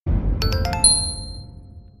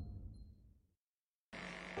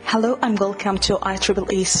Hello and welcome to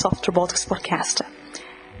IEEE Soft Robotics Podcast.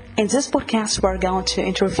 In this podcast, we're going to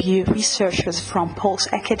interview researchers from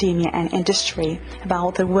both academia and industry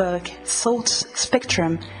about their work, thoughts,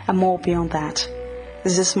 spectrum, and more beyond that.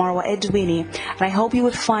 This is Marwa Edwini, and I hope you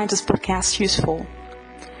will find this podcast useful.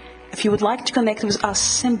 If you would like to connect with us,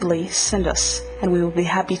 simply send us, and we will be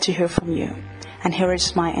happy to hear from you. And here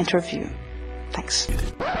is my interview. Thanks.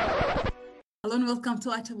 Hello and welcome to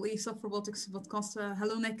IEEE Soft Robotics Podcast.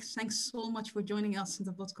 Hello, Nick. Thanks so much for joining us in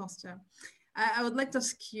the podcast. I would like to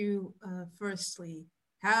ask you, firstly,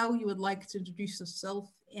 how you would like to introduce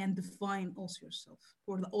yourself and define also yourself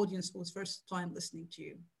for the audience who's first time listening to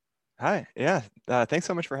you. Hi. Yeah. Thanks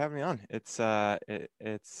so much for having me on. It's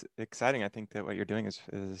exciting. I think that what you're doing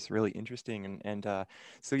is really interesting.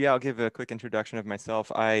 So I'll give a quick introduction of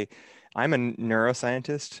myself. I'm a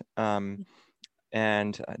neuroscientist,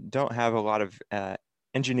 and don't have a lot of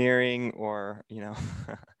engineering or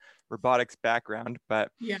robotics background,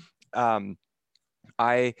 but I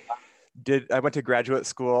went to graduate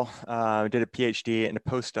school, did a PhD and a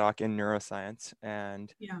postdoc in neuroscience,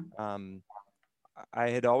 and I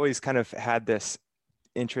had always kind of had this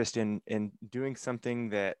interest in doing something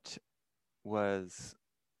that was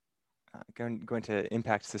going to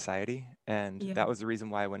impact society. And that was the reason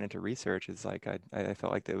why I went into research, is like, I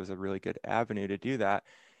felt like there was a really good avenue to do that.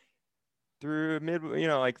 Through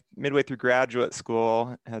midway through graduate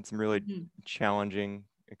school, had some really challenging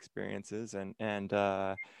experiences, and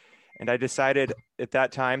I decided at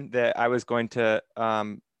that time that I was going to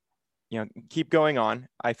keep going on.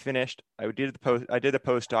 I did a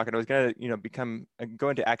postdoc, and I was going to go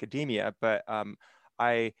into academia, but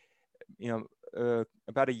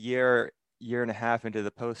about a year and a half into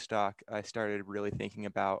the postdoc, I started really thinking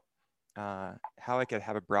about how I could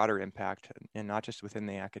have a broader impact, and not just within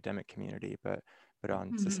the academic community, but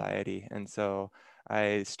on society. And so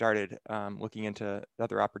I started looking into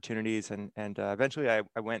other opportunities, and eventually I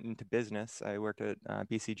went into business. I worked at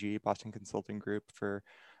BCG, Boston Consulting Group, for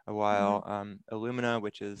a while. Illumina,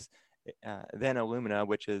 which is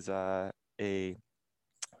a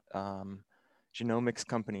genomics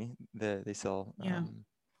company. They sell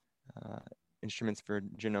instruments for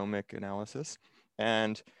genomic analysis.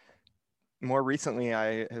 And more recently,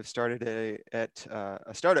 I have started a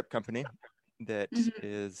startup company that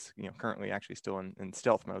is currently actually still in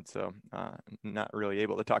stealth mode. So I'm not really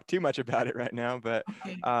able to talk too much about it right now. But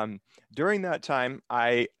during that time,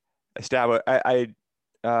 I started a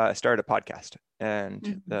podcast,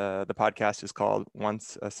 and the podcast is called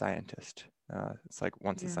Once a Scientist. It's like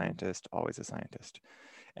once a scientist, always a scientist.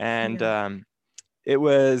 And it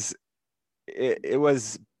was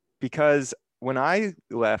because when I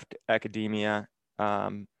left academia,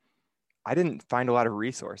 I didn't find a lot of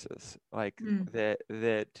resources like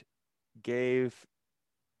that gave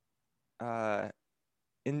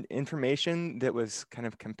information that was kind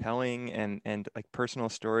of compelling and like personal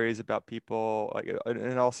stories about people,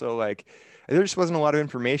 and also like there just wasn't a lot of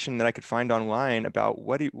information that I could find online about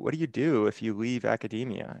what do you do if you leave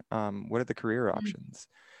academia? What are the career options?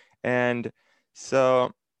 And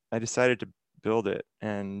so I decided to build it,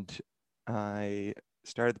 and I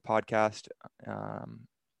started the podcast.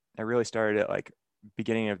 I really started it like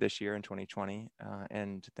beginning of this year in 2020,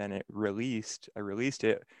 and then I released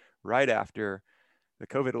it right after the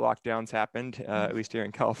COVID lockdowns happened, at least here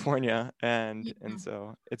in California. And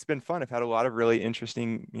so it's been fun. I've had a lot of really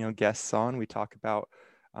interesting, guests on. We talk about,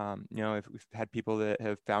 we've had people that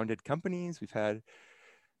have founded companies. We've had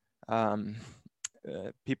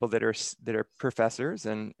people that are professors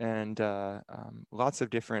and lots of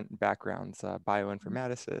different backgrounds,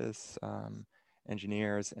 bioinformaticists,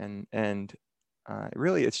 engineers, and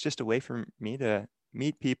really it's just a way for me to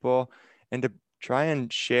meet people and to try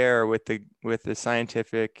and share with the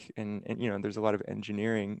scientific and there's a lot of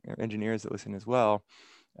engineers that listen as well.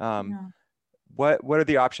 What are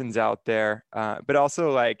the options out there, but also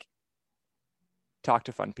like talk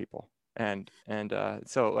to fun people, and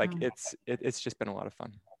so like it's just been a lot of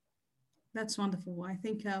fun. That's wonderful. I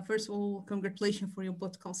think first of all, congratulations for your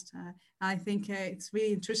podcast. I think it's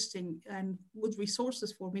really interesting and good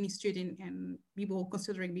resources for many students and people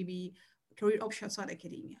considering maybe career options outside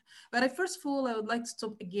academia. But first of all, I would like to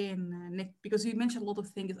stop again, Nick, because you mentioned a lot of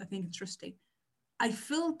things I think interesting. I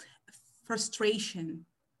felt frustration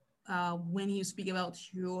when you speak about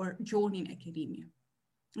your journey in academia.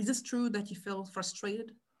 Is this true that you felt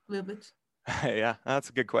frustrated a little bit? Yeah, that's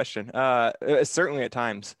a good question. Certainly at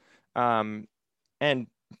times, and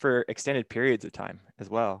for extended periods of time as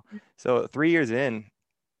well. So 3 years in,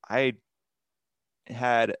 I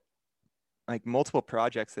had like multiple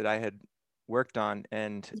projects that I had worked on,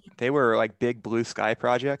 and they were like big blue sky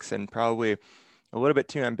projects and probably a little bit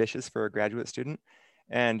too ambitious for a graduate student,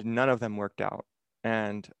 and none of them worked out.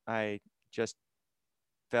 And I just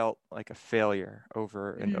felt like a failure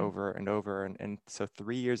over and over and over. And so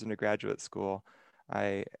 3 years into graduate school,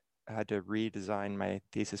 I had to redesign my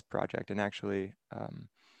thesis project, and actually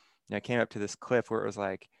I came up to this cliff where it was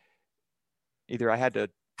like, either I had to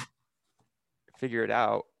figure it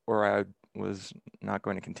out or I was not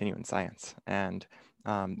going to continue in science. And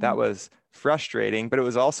that was frustrating, but it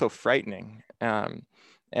was also frightening.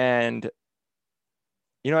 And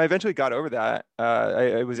I eventually got over that.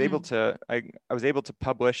 I was able to I was able to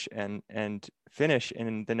publish and finish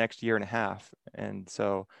in the next year and a half, and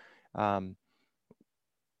so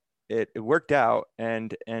it worked out,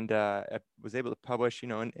 and I was able to publish,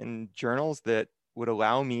 in journals that would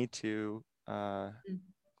allow me to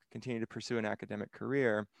continue to pursue an academic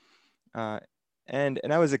career. And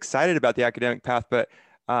I was excited about the academic path, but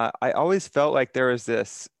I always felt like there was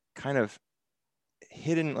this kind of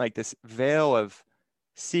hidden, like this veil of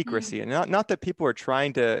secrecy, and not that people are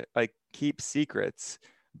trying to like keep secrets,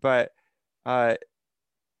 but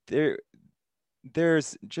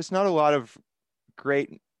there's just not a lot of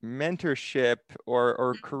great mentorship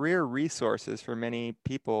or career resources for many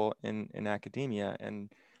people in academia.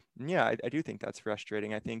 And yeah, I do think that's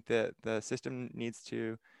frustrating. I think that the system needs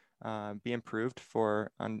to be improved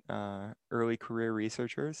for early career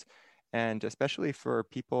researchers, and especially for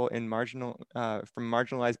people in from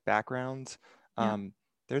marginalized backgrounds.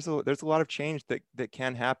 There's a lot of change that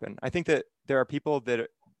can happen. I think that there are people that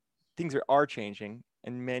things are changing,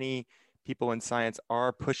 and many people in science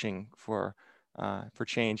are pushing for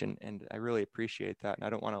change, and I really appreciate that. And I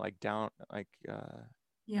don't want to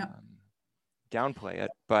downplay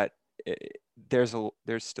it, but there's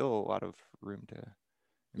still a lot of room to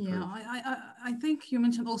improve. I think you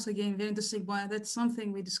mentioned also again very interesting point. That's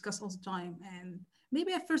something we discuss all the time. And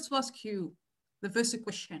maybe I first ask you the first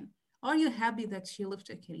question: are you happy that you left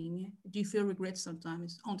academia? Do you feel regret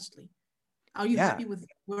sometimes? Honestly, are you happy with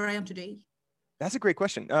where I am today? That's a great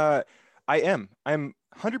question. I am. I'm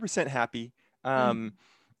 100% happy,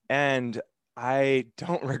 and I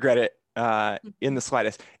don't regret it in the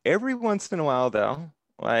slightest. Every once in a while, though,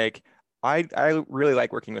 like I really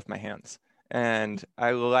like working with my hands, and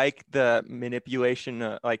I like the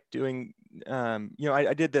manipulation, like doing.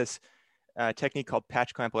 I did this technique called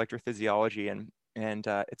patch clamp electrophysiology, and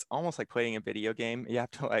it's almost like playing a video game. You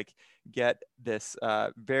have to like get this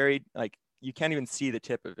very, like, you can't even see the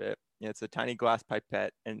tip of it. It's a tiny glass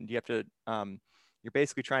pipette, and you have to you're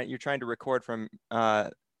basically trying to record from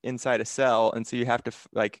inside a cell, and so you have to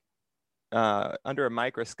under a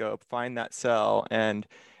microscope find that cell, and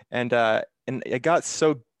I got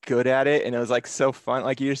so good at it, and it was like so fun.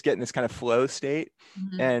 Like, you just get in this kind of flow state,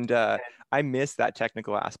 and I miss that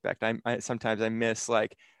technical aspect. I sometimes I miss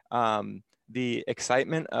like the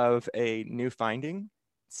excitement of a new finding.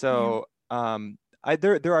 So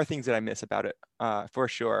there are things that I miss about it for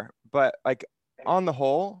sure, but like on the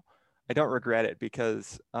whole, I don't regret it,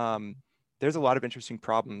 because there's a lot of interesting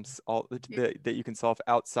problems that you can solve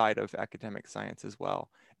outside of academic science as well.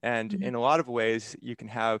 And in a lot of ways, you can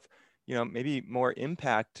have, maybe more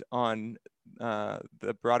impact on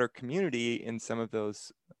the broader community in some of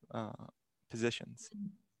those positions.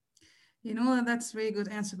 That's a very good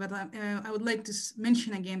answer, but I would like to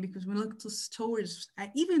mention again, because we look to stories,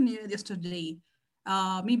 even yesterday,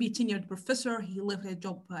 maybe a tenured professor, he left a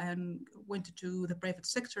job and went to the private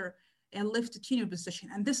sector and left a tenure position.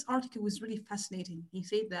 And this article was really fascinating. He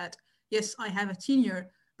said that, yes, I have a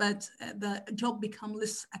tenure, but the job became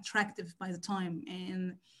less attractive by the time.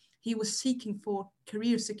 And he was seeking for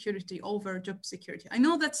career security over job security. I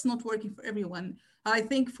know that's not working for everyone. I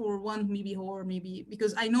think for one, maybe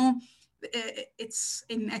because I know it's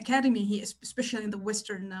in academy, especially in the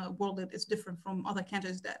Western world, it's different from other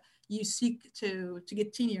countries, that you seek to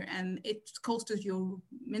get tenure, and it costs your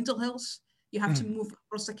mental health. You have to move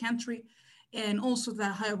across the country, and also the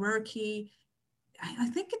hierarchy. I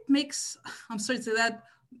think it makes, I'm sorry to say that,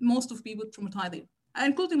 most of people traumatized,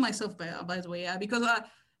 including myself, by the way, because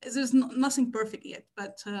there's nothing perfect yet.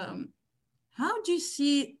 But how do you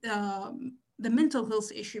see the mental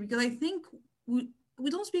health issue? Because I think we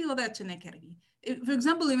don't speak about that in academy. For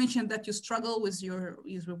example, you mentioned that you struggle with your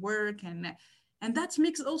work, and that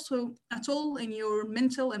makes also a toll in your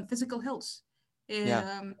mental and physical health.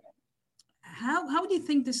 How do you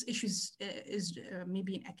think this issue is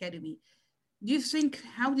maybe in academy?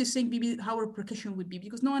 How do you think maybe how repercussion would be?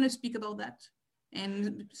 Because no one will speak about that,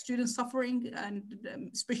 and students suffering, and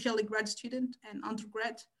especially grad student and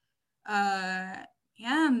undergrad.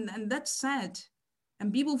 And that's sad.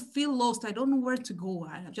 and people feel lost. I don't know where to go.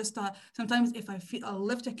 I just sometimes if I feel I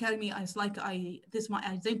left academy, it's like this is my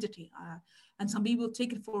identity, and some people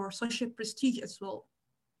take it for social prestige as well.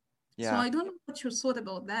 So Yeah. I don't know what your thought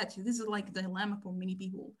about that. This is like a dilemma for many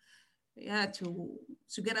people. Yeah,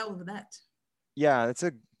 to get out of that. Yeah, that's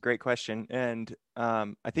a great question. And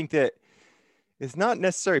I think that it's not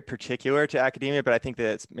necessarily particular to academia, but I think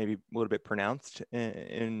that it's maybe a little bit pronounced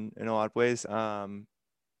in a lot of ways.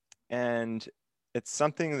 And it's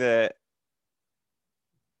something that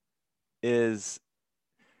is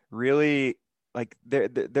really like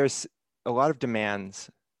there's a lot of demands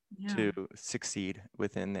Yeah. to succeed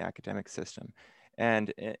within the academic system.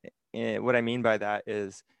 And what I mean by that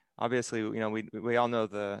is obviously, you know, we all know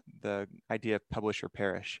the idea of publish or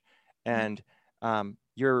perish. And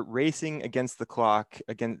you're racing against the clock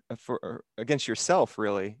against yourself,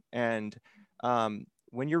 really. And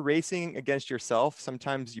when you're racing against yourself,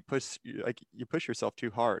 sometimes you push yourself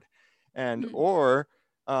too hard. And Mm. or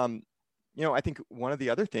you know, I think one of the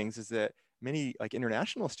other things is that many like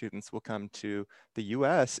international students will come to the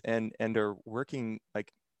US and are working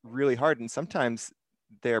like really hard, and sometimes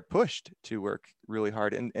they're pushed to work really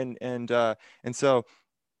hard. And so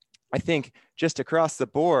I think just across the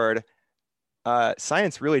board,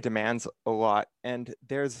 science really demands a lot, and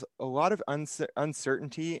there's a lot of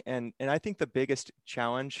uncertainty. And I think the biggest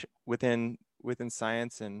challenge within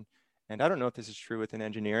science, and I don't know if this is true within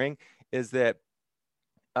engineering, is that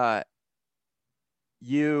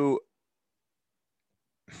you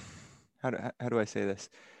how do I say this?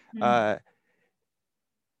 Mm.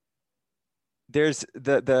 There's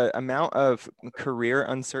the amount of career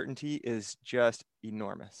uncertainty is just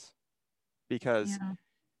enormous, because Yeah.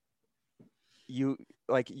 you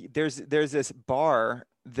like there's this bar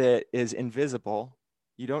that is invisible.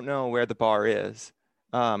 You don't know where the bar is,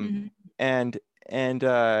 Mm-hmm. and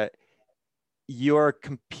and you're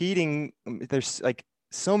competing. There's like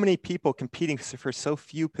so many people competing for so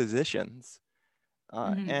few positions,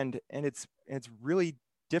 Mm-hmm. and it's really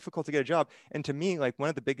difficult to get a job. And to me, like one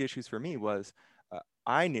of the big issues for me was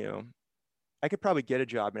I knew I could probably get a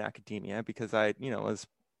job in academia because I, you know,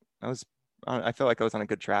 I felt like I was on a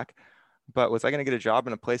good track. But was I going to get a job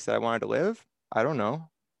in a place that I wanted to live? I don't know,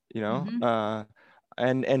 you know.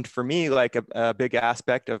 Mm-hmm. And for me, like a big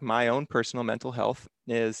aspect of my own personal mental health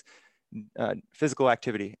is physical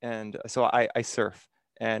activity. And so I surf,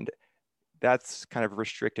 and that's kind of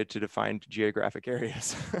restricted to defined geographic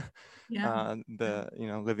areas. Yeah. Yeah. You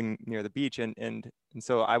know, living near the beach, and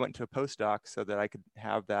so I went to a postdoc so that I could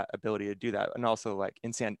have that ability to do that, and also like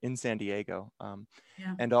in San Diego,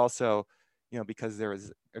 Yeah. and also, you know, because there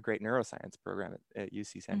was a great neuroscience program at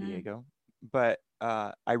UC San Mm-hmm. Diego. But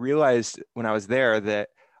I realized when I was there that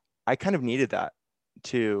I kind of needed that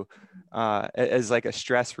to as like a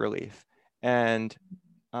stress relief, and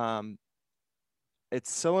um,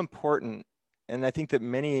 it's so important. And I think that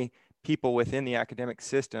many people within the academic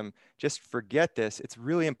system just forget this. It's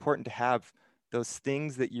really important to have those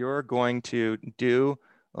things that you're going to do,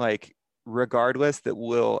 like regardless, that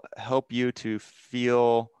will help you to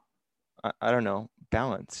feel, I don't know,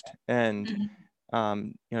 balanced. And Mm-hmm.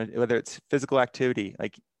 you know, whether it's physical activity,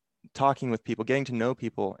 like talking with people, getting to know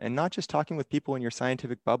people, and not just talking with people in your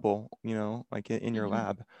scientific bubble, you know, like in your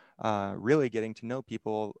Mm-hmm. lab, really getting to know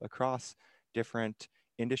people across different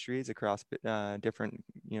industries, across different,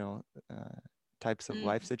 you know, types of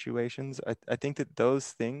life Mm-hmm. situations. I think that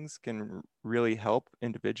those things can really help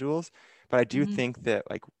individuals. But I do Mm-hmm. think that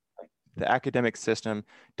like the academic system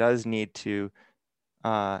does need to,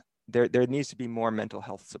 uh, there needs to be more mental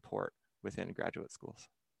health support within graduate schools.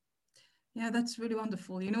 Yeah, that's really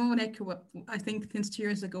wonderful. You know, like I think since 2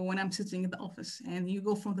 years ago, when I'm sitting in the office and you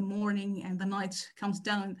go from the morning and the night comes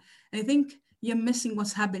down, and I think you're missing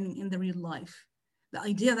what's happening in the real life. The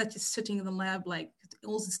idea that you're sitting in the lab like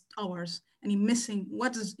all these hours and you're missing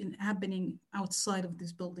what is happening outside of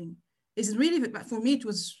this building is really, for me, it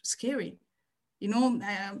was scary. You know,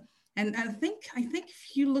 and I think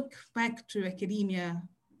if you look back to academia,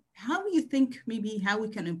 how do you think maybe how we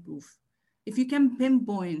can improve? If you can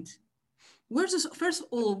pinpoint where's this, first of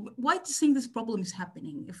all, why do you think this problem is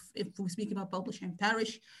happening? If we speak about publish and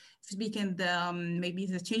perish, if we speak in the maybe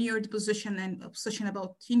the tenured position and position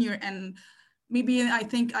about tenure, and maybe I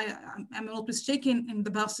think I'm not mistaken, in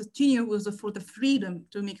the past tenure was for the freedom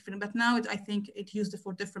to make freedom, but now I think it used it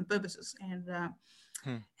for different purposes.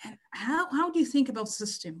 Hmm. And how do you think about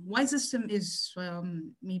system? Why system is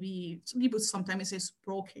maybe some people sometimes say it's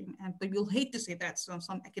broken, and people hate to say that. So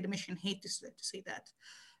some academicians hate to say that,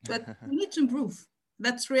 but we need to improve.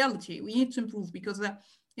 That's reality. We need to improve because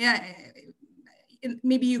yeah,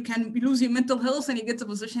 maybe you can lose your mental health and you get a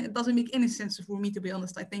position. It doesn't make any sense for me, to be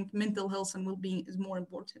honest. I think mental health and well-being is more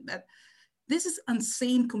important. That this is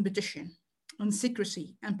insane competition on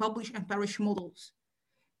secrecy and publish and perish models.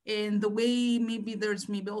 And the way maybe there's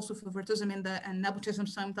maybe also favoritism and nepotism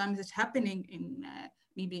sometimes it's happening in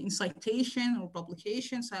maybe in citation or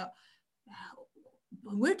publication. So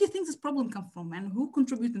where do you think this problem comes from, and who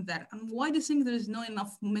contributed to that, and why do you think there is not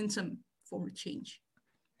enough momentum for change?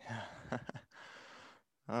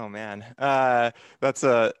 Oh man, that's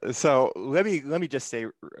so let me just say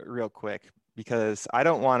real quick, because I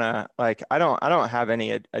don't want to I don't have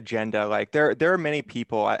any agenda. Like there are many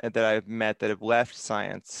people that I've met that have left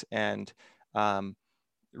science and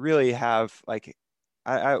really have like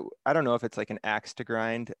I don't know if it's like an axe to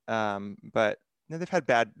grind, but you know,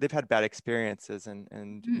 they've had bad experiences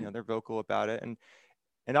and you know they're vocal about it, and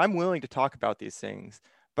I'm willing to talk about these things.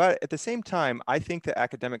 But at the same time, I think that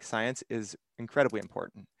academic science is incredibly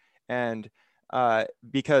important, and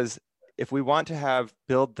because if we want to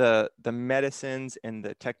build the medicines and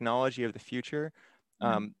the technology of the future,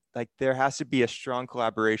 like there has to be a strong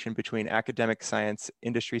collaboration between academic science,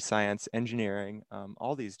 industry science, engineering,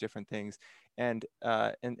 all these different things, and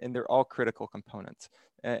they're all critical components.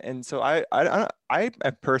 And so I am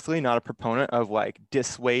personally not a proponent of like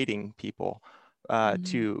dissuading people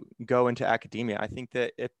to go into academia. I think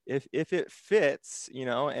that if it fits, you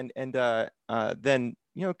know, and then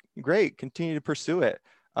you know, great, continue to pursue it.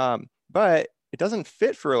 But it doesn't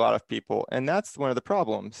fit for a lot of people, and that's one of the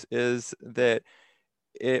problems. Is that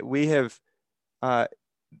we have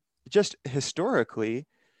just historically,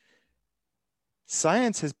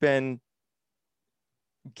 science has been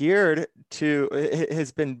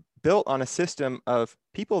has been built on a system of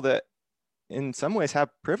people that in some ways have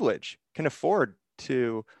privilege, can afford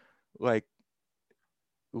to like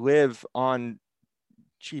live on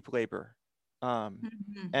cheap labor,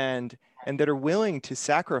 and that are willing to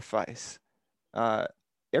sacrifice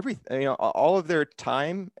everything, you know, all of their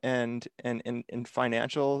time and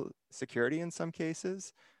financial security in some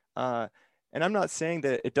cases. And I'm not saying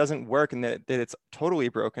that it doesn't work and that it's totally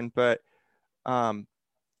broken, but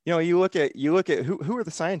you know, you look at who are the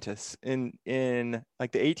scientists in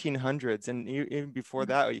like the 1800s, and even before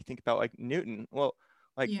that, you think about like Newton. Well,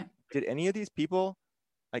 like, did any of these people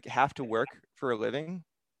like have to work for a living?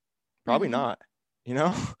 Probably not, you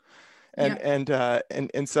know.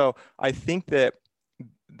 And so I think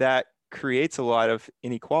that creates a lot of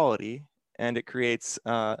inequality, and it creates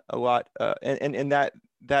a lot, and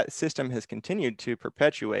that system has continued to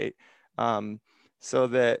perpetuate, so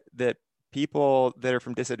that people that are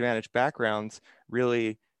from disadvantaged backgrounds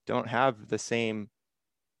really don't have the same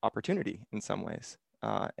opportunity in some ways.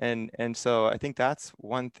 And so I think that's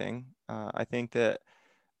one thing. I think that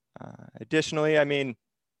additionally, I mean,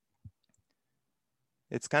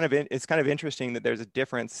 it's kind of interesting that there's a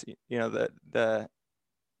difference. You know, the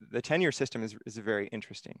tenure system is a very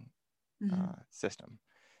interesting system.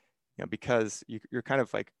 You know, because you're kind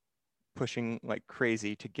of like pushing like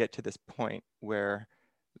crazy to get to this point where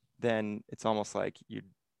then it's almost like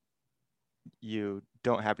you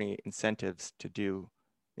don't have any incentives to do,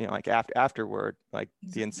 you know, like afterward, like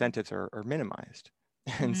the incentives are minimized.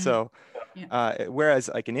 And so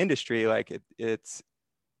whereas like in industry, like it's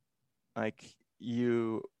like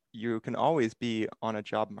you can always be on a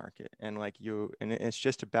job market, and like and it's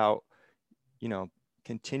just about, you know,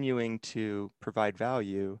 continuing to provide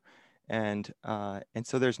value, and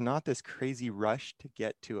so there's not this crazy rush to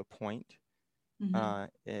get to a point.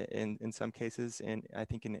 In some cases, and I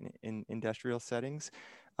think in industrial settings,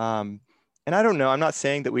 and I don't know. I'm not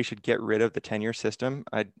saying that we should get rid of the tenure system.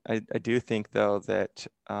 I do think though that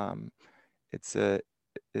it's a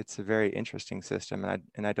very interesting system,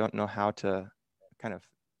 and I don't know how to kind of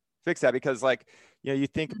fix that, because like, you know, you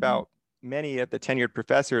think about many of the tenured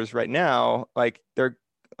professors right now, like they're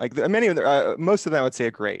like many of them, most of them I would say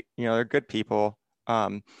are great. You know, they're good people.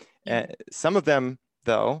 And some of them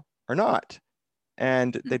though are not.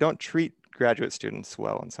 And they don't treat graduate students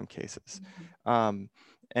well in some cases, and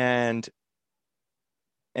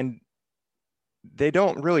they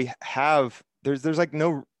don't really have. There's like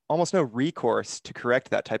almost no recourse to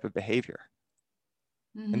correct that type of behavior,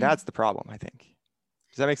 and that's the problem, I think.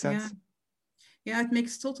 Does that make sense? Yeah, it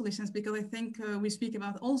makes totally sense, because I think we speak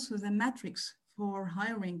about also the metrics for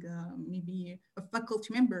hiring maybe a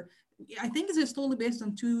faculty member. I think it is totally based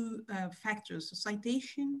on two factors: a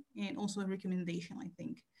citation and also a recommendation, I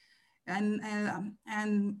think. And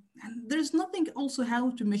there's nothing also how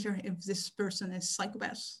to measure if this person is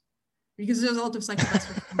psychopath, because there's a lot of psychopaths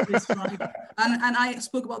on this side, and I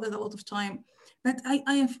spoke about that a lot of time. But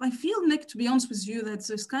I feel, Nick, to be honest with you, that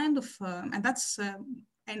there's kind of and that's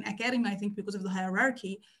an academy, I think, because of the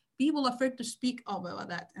hierarchy, people are afraid to speak up about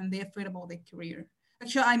that, and they're afraid about their career.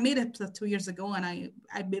 Actually, I made it 2 years ago, and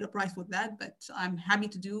I paid a price with that, but I'm happy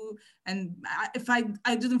to do. And if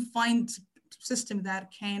I didn't find system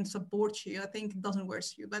that can support you, I think it doesn't work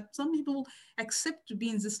for you. But some people accept to be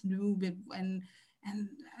in this loop and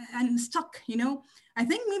and stuck. You know, I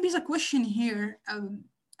think maybe the question here,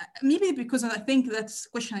 maybe because I think that's the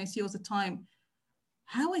question I see all the time,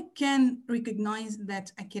 how I can recognize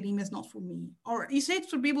that academia is not for me. Or you say it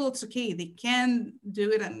for people, it's okay. They can do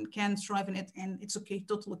it and can strive in it, and it's okay,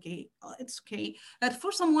 totally okay. It's okay. But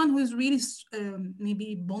for someone who is really maybe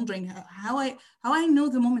wondering how I know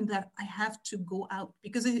the moment that I have to go out,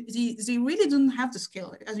 because they really don't have the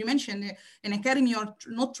skill. As you mentioned, in academy, you're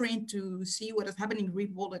not trained to see what is happening in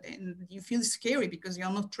real world, and you feel scary because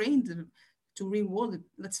you're not trained to real world.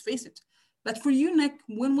 Let's face it. But for you, Nick,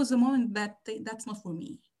 when was the moment that that's not for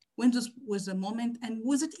me? When was the moment, and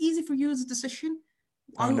was it easy for you as a decision?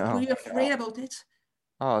 Oh Were no. you afraid about it,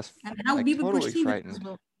 Oh, it's and how like people totally perceive it as frightened.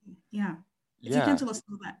 well? Yeah, if you can Yeah, tell us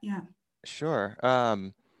about that, yeah. sure.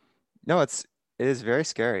 No, it is very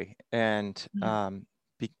scary, and Mm.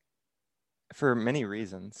 be, for many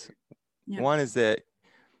reasons. Yeah. One is that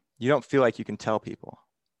you don't feel like you can tell people,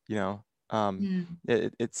 you know. Mm.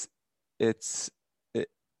 It, it's it,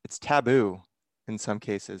 it's taboo in some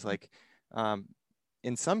cases. Like um,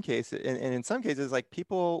 in some cases, and in some cases, like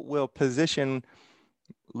people will position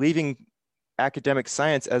leaving academic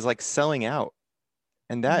science as like selling out,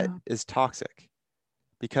 and that Yeah. is toxic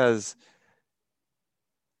because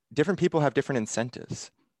different people have different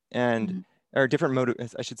incentives and Mm. or different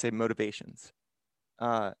I should say motivations.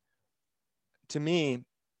 Uh, to me,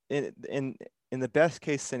 in the best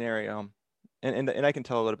case scenario, and I can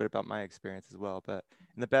tell a little bit about my experience as well, but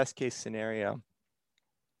in the best case scenario,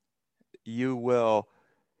 you will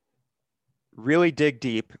really dig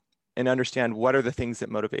deep and understand what are the things that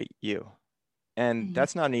motivate you. And Mm.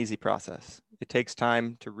 that's not an easy process. It takes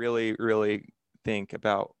time to really, really think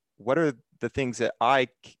about what are the things that I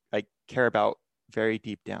care about very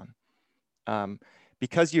deep down. Um,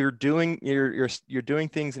 because you're doing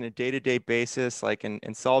things in a day-to-day basis, like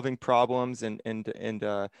in solving problems and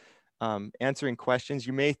answering questions,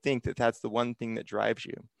 you may think that that's the one thing that drives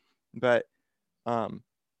you, but um,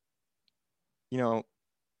 you know,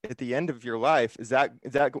 at the end of your life, is that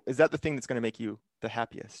the thing that's going to make you the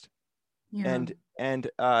happiest? Yeah. And and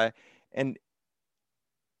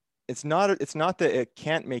it's not that it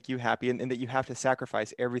can't make you happy and that you have to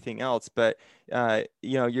sacrifice everything else, but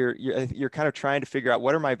you're kind of trying to figure out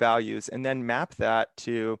what are my values and then map that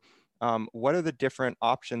to what are the different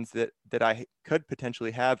options that I could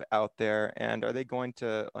potentially have out there, and are they going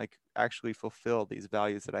to like actually fulfill these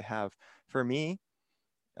values that I have? For me,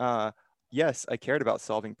 uh, yes, I cared about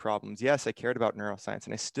solving problems. Yes, I cared about neuroscience,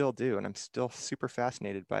 and I still do, and I'm still super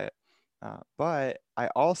fascinated by it. But I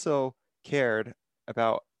also cared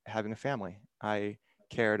about having a family. I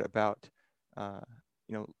cared about, uh,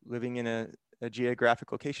 living in a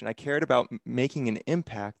geographic location. I cared about making an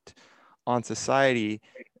impact on society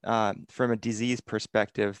from a disease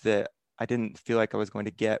perspective that I didn't feel like I was going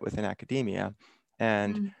to get within academia.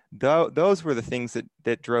 And Mm. those were the things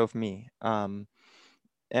that drove me. And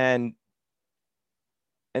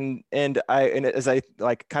and as I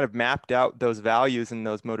like kind of mapped out those values and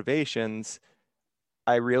those motivations,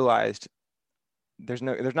 I realized there's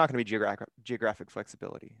not going to be geographic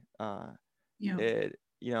flexibility. Yeah. It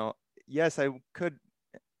yes, I could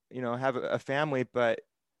have a family, but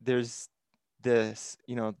there's this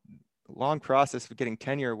long process of getting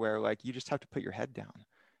tenure where like you just have to put your head down,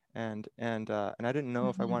 and I didn't know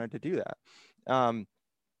if I Mhm. wanted to do that.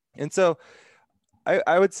 And so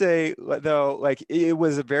I would say though, like it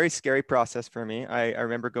was a very scary process for me. I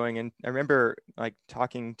remember going in, I remember like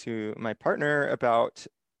talking to my partner about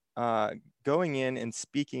uh, going in and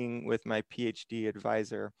speaking with my PhD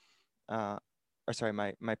advisor, or sorry,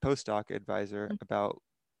 my postdoc advisor about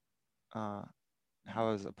uh, how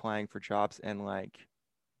I was applying for jobs, and like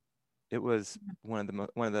it was one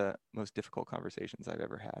of the most difficult conversations I've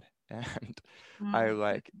ever had. And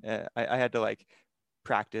Wow. I had to like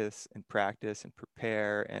practice and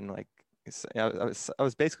prepare, and like I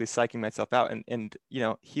was basically psyching myself out, and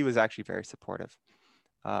he was actually very supportive.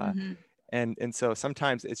 Uh, Mm-hmm. and so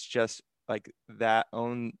sometimes it's just like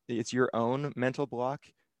it's your own mental block.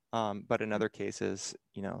 But in other cases,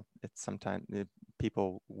 it's sometimes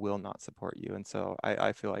people will not support you. And so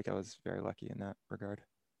I feel like I was very lucky in that regard.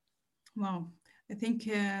 Wow. I think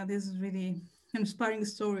this is really inspiring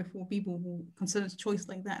story for people who consider choice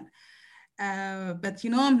like that. But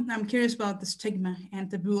I'm curious about the stigma and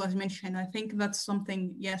taboo as mentioned. I think that's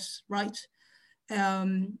something, yes, right.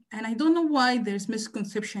 And I don't know why there's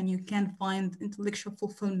misconception you can't find intellectual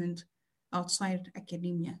fulfillment outside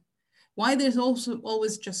academia. Why there's also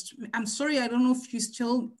always just, I'm sorry, I don't know if you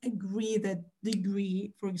still agree that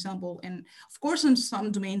degree, for example, and of course in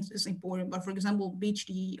some domains is important, but for example,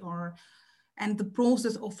 PhD and the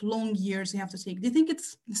process of long years you have to take, do you think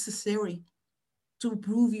it's necessary to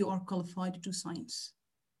prove you are qualified to do science?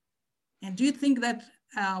 And do you think that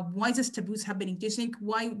why this taboo is happening? Do you think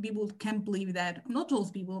why people can't believe that? Not all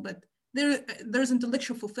people, but there's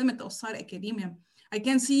intellectual fulfillment outside academia. I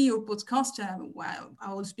can see your podcast. Well,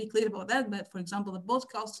 I will speak later about that. But for example, the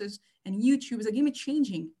podcasters and YouTube is a game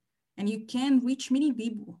changing, and you can reach many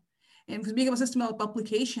people. And if we speak about system of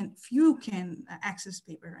publication, few can access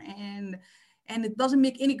paper, and it doesn't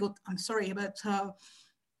make any good. I'm sorry, but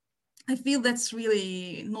I feel that's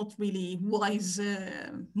really not really wise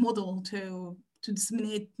model to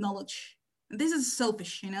disseminate knowledge. This is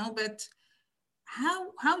selfish, but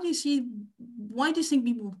how do you see, why do you think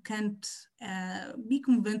people can't be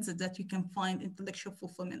convinced that you can find intellectual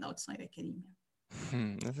fulfillment outside academia?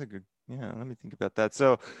 That's a good, yeah, let me think about that.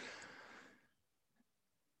 So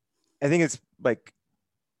I think it's like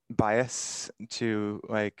bias to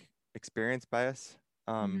like experience bias.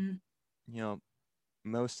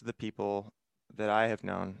 Most of the people that I have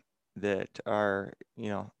known that are,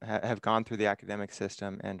 have gone through the academic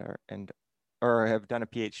system or have done a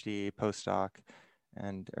PhD, postdoc,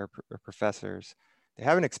 and are professors, they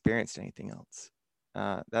haven't experienced anything else.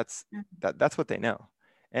 That's what they know,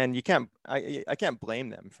 and I can't blame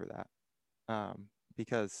them for that,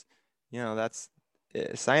 because that's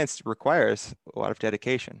science requires a lot of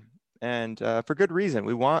dedication, and for good reason.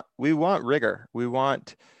 We want rigor. We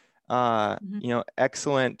want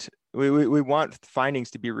excellent. We want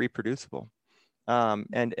findings to be reproducible,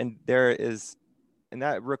 and there is, and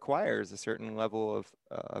that requires a certain level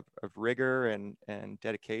of rigor and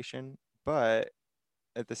dedication. But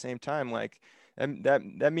at the same time, like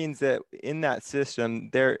that means that in that system,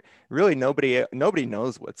 there really nobody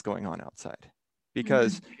knows what's going on outside,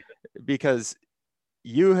 because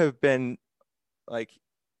you have been like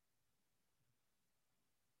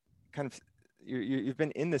kind of you've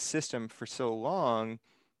been in the system for so long,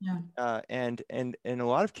 and in a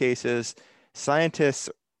lot of cases, scientists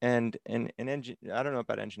and I don't know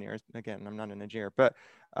about engineers. Again, I'm not an engineer, but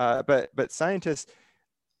scientists,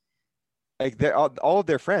 like all of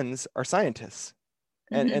their friends are scientists,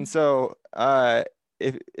 and so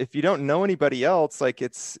if you don't know anybody else, like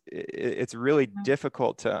it's really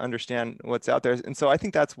difficult to understand what's out there. And so I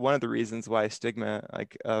think that's one of the reasons why stigma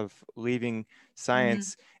like of leaving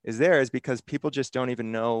science is there, is because people just don't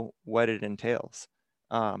even know what it entails.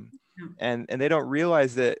 And they don't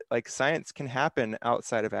realize that like science can happen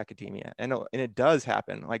outside of academia, and it does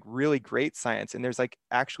happen, like really great science. And there's like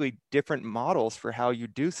actually different models for how you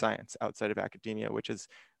do science outside of academia, which is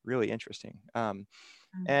really interesting.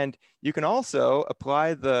 And you can also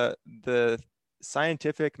apply the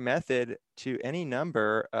scientific method to any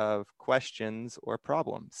number of questions or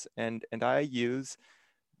problems. And I use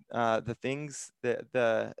the things,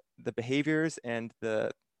 the behaviors and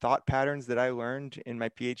the thought patterns that I learned in my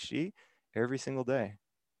PhD every single day.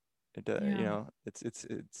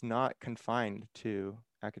 It's not confined to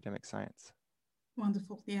academic science.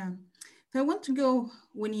 Wonderful. Yeah. So I want to go,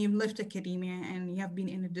 when you left academia and you have been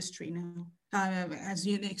in industry now, as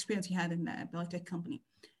the experience you had in the biotech company.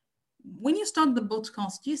 When you started the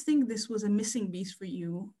podcast, do you think this was a missing piece for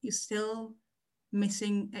you? You're still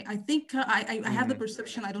missing, I think I have the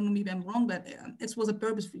perception, I don't know, maybe I'm wrong, but it was a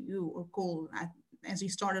purpose for you or goal. As you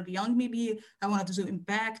started young, maybe I wanted to do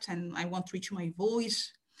impact and I want to reach my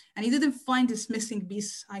voice. And you didn't find this missing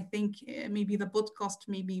piece. I think maybe the podcast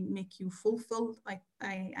maybe make you fulfilled.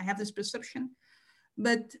 I have this perception.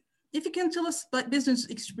 But if you can tell us about business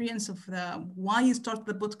experience of why you started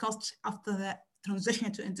the podcast after that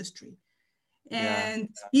transition to industry, and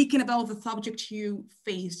speaking about the subject you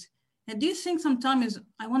faced. And do you think sometimes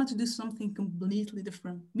I wanted to do something completely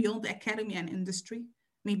different beyond the academy and industry?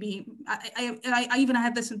 Maybe I even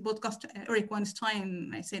had this in podcast, Eric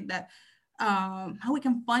Weinstein. I said that how we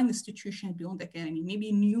can find institutions beyond the academy,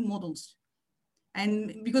 maybe new models.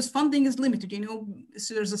 And because funding is limited,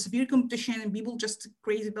 so there's a severe competition and people just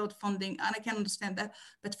crazy about funding, and I can understand that.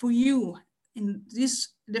 But for you, in this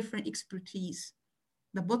different expertise,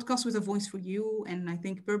 the podcast was a voice for you, and I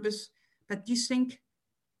think purpose. But do you think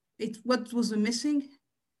what was missing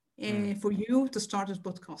for you to start this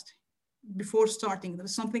podcast? Before starting, there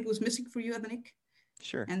was something that was missing for you, Adanik?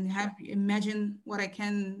 Sure. and have imagine what I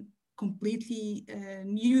can completely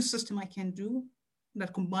new system I can do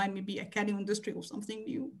that combine maybe academy industry or something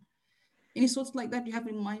new. Any thoughts like that you have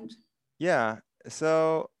in mind? Yeah.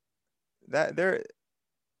 So that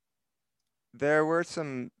there were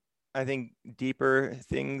some, I think, deeper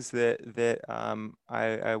things that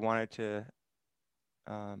I wanted to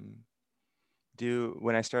do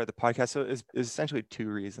when I started the podcast. So it was essentially two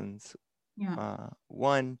reasons. Yeah.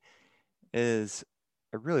 One is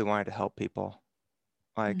I really wanted to help people.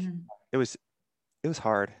 Like Mm-hmm. it was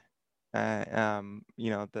hard,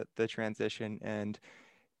 the transition. And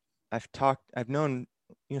I've known,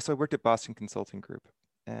 so I worked at Boston Consulting Group,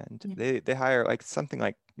 and Yeah. they hire like something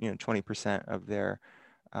like 20% of their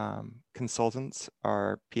consultants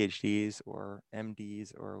are PhDs or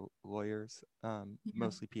MDs or lawyers, Yeah.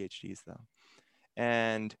 mostly PhDs though,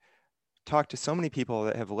 and talked to so many people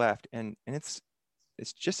that have left, and it's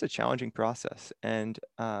just a challenging process. And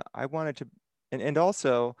I wanted to, and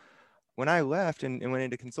also when I left and went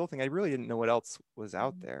into consulting, I really didn't know what else was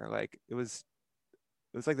out there. Like it was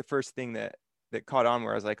like the first thing that caught on,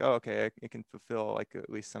 where I was like, oh, okay, it can fulfill like at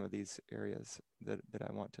least some of these areas that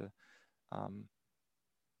I want to um,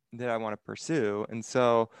 pursue. And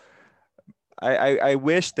so I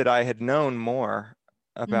wish that I had known more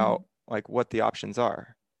about Mm. like what the options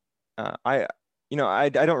are. I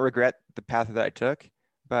don't regret the path that I took,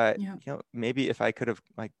 but Yeah. maybe if I could have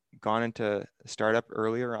like gone into a startup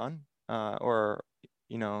earlier on, or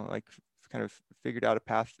like kind of figured out a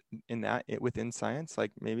path in that within science,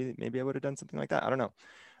 like maybe I would have done something like that. I don't know.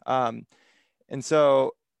 Um, and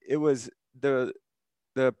so it was the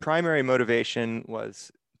primary motivation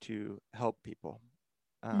was to help people.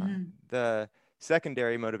 Mm-hmm. The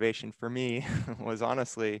secondary motivation for me was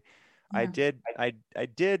honestly, I Yeah. did I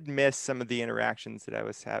did miss some of the interactions that I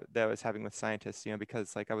was having with scientists,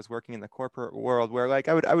 because like I was working in the corporate world where like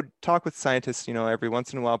I would talk with scientists, every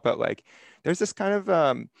once in a while, but like there's this kind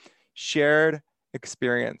of shared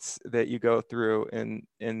experience that you go through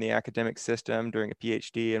in the academic system during a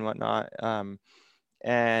PhD and whatnot,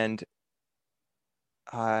 and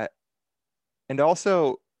uh, and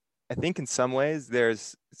also I think in some ways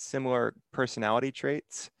there's similar personality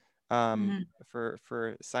traits Mm-hmm.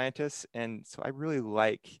 for scientists, and so I really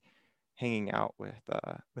like hanging out with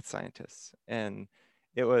scientists, and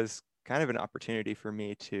it was kind of an opportunity for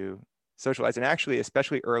me to socialize. And actually,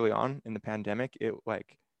 especially early on in the pandemic, it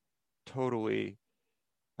like totally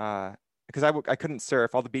because I couldn't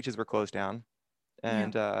surf, all the beaches were closed down,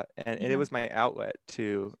 Yeah. and it Yeah. was my outlet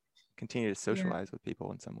to continue to Yeah. socialize with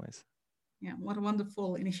people in some ways. Yeah. What a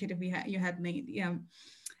wonderful initiative you had made. Yeah.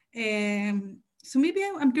 So maybe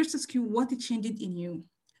I'm curious to ask you what it changed in you.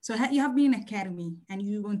 So you have been in academy and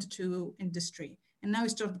you went to industry and now you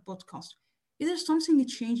start the podcast. Is there something that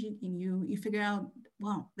changed in you? You figure out,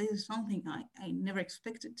 wow, this is something I never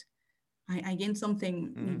expected. I gained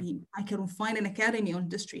something Mm, maybe I can find in academy or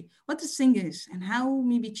industry. What the thing is and how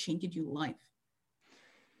maybe it changed your life.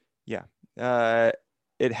 yeah, uh,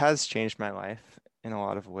 it has changed my life in a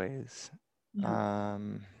lot of ways. Yeah.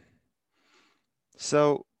 Um,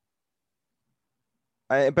 so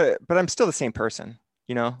but I'm still the same person,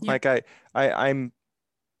 Yeah. like I'm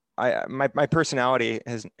my personality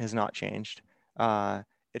has not changed.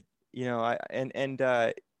 It I and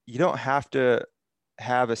you don't have to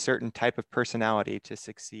have a certain type of personality to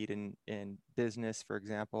succeed in business, for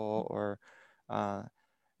example, or uh,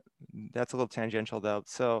 that's a little tangential though.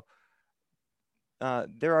 So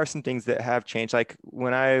there are some things that have changed. Like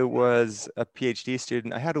when I was a PhD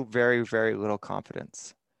student, I had a very, very little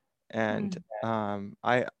confidence, and Mm.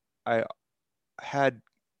 I had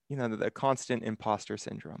the constant imposter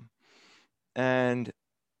syndrome, and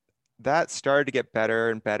that started to get better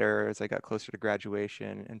and better as I got closer to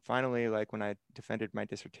graduation. And finally, like when I defended my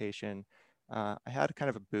dissertation, I had kind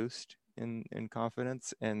of a boost in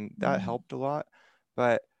confidence, and that Mm. helped a lot.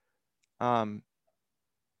 But um,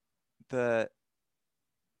 the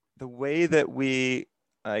the way that we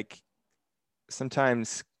like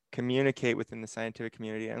sometimes communicate within the scientific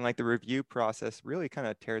community, and like the review process really kind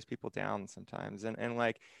of tears people down sometimes, and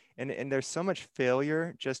like and there's so much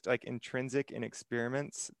failure just like intrinsic in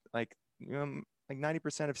experiments, like like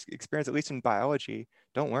 90% of experiments, at least in biology,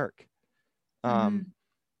 don't work. um Mm.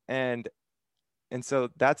 and and so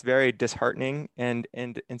that's very disheartening, and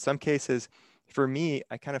in some cases for me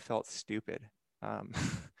I kind of felt stupid um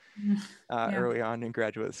Mm. Yeah. early on in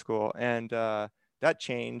graduate school. And that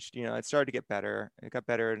changed. It started to get better. It got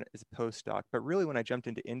better as a postdoc. But really, when I jumped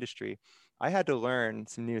into industry, I had to learn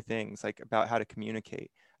some new things, like about how to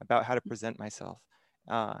communicate, about how to present myself.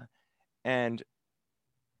 And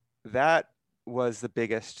that was the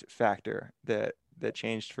biggest factor that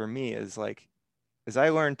changed for me is like, as I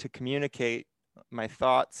learned to communicate my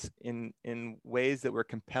thoughts in ways that were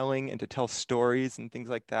compelling and to tell stories and things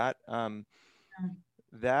like that,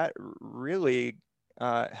 that really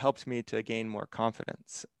helped me to gain more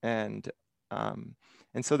confidence. And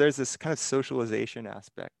so there's this kind of socialization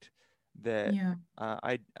aspect that Yeah.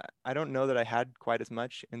 I don't know that I had quite as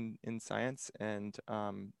much in science, and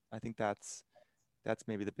I think that's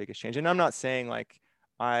maybe the biggest change. And I'm not saying like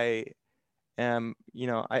I am,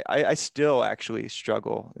 I still actually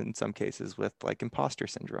struggle in some cases with like imposter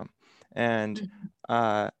syndrome, and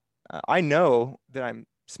uh, I know that I'm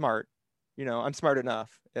smart. I'm smart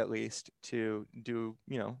enough at least to do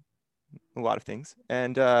a lot of things,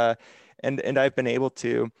 and I've been able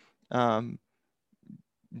to um,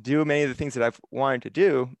 do many of the things that I've wanted to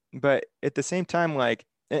do, but at the same time, like,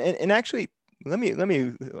 and actually, let me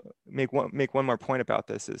make one more point about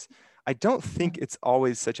this is I don't think it's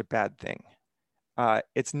always such a bad thing.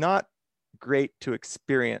 It's not great to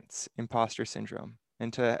experience imposter syndrome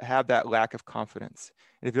and to have that lack of confidence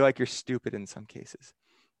and to feel like you're stupid in some cases.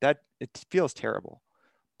 That it feels terrible,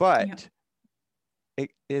 Yeah. but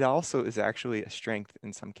it also is actually a strength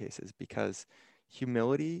in some cases, because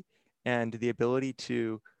humility and the ability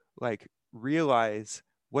to like realize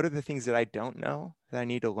what are the things that I don't know that I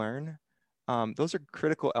need to learn. Those are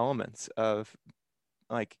critical elements of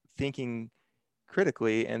like thinking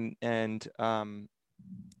critically, and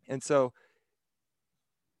so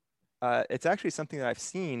it's actually something that I've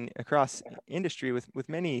seen across industry with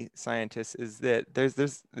many scientists, is that there's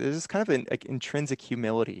this kind of an like intrinsic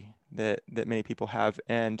humility that many people have,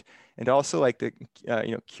 and also like the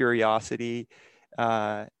curiosity,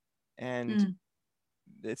 and Mm.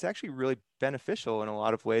 it's actually really beneficial in a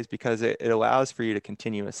lot of ways because it allows for you to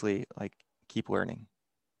continuously like keep learning.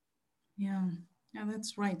 Yeah. Yeah,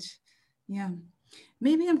 that's right. Yeah.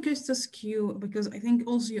 Maybe I'm curious to ask you because I think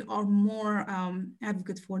also you are more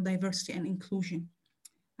advocate for diversity and inclusion.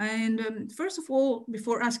 And first of all,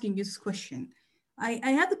 before asking you this question,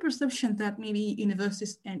 I had the perception that maybe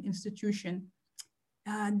universities and institution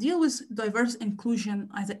deal with diverse inclusion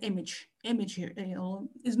as an image here,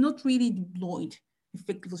 is not really deployed,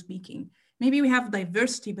 effectively speaking. Maybe we have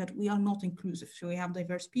diversity, but we are not inclusive. So we have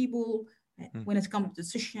diverse people Mm. when it comes to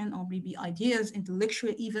decision or maybe ideas,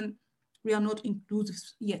 intellectual even, we are not inclusive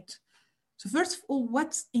yet. So first of all,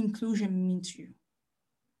 what's inclusion mean to you?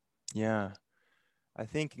 Yeah, I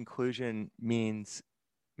think inclusion means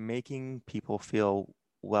making people feel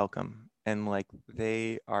welcome and like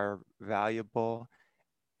they are valuable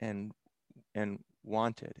and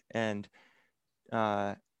wanted,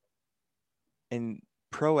 uh, and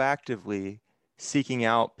proactively seeking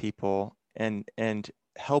out people and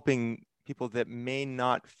helping people that may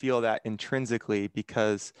not feel that intrinsically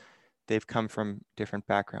because they've come from different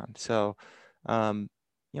backgrounds. So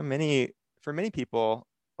many for many people,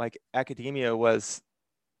 like academia was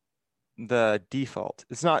the default.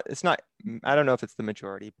 It's not I don't know if it's the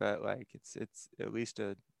majority, but like it's at least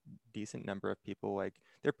a decent number of people, like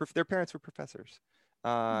their parents were professors,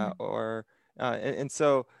 Yeah. or and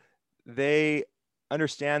so they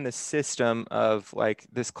understand the system of like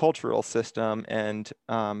this cultural system, and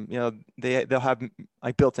they'll have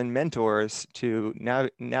like built-in mentors to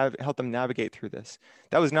help them navigate through this.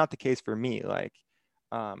 That was not the case for me. Like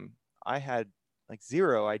I had like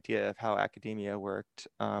zero idea of how academia worked.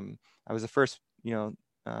 I was the first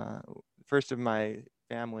of my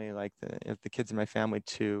family, like of the kids in my family,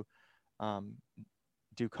 to um,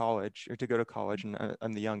 do college or to go to college, and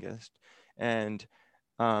I'm the youngest. And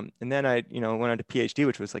then I, went on to PhD,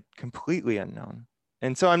 which was like completely unknown.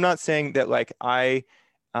 And so I'm not saying that like I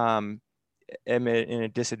um, am in a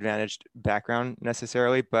disadvantaged background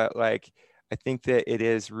necessarily, but like I think that it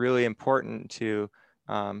is really important to,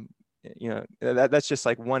 that's just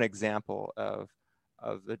like one example of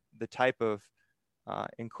the type of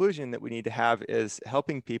inclusion that we need to have, is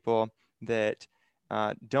helping people that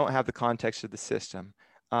don't have the context of the system.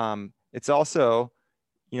 It's also,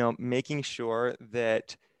 making sure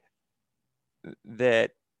that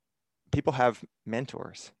people have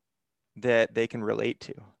mentors that they can relate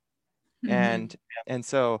to, Mhm. and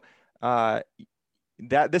so uh,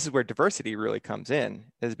 that this is where diversity really comes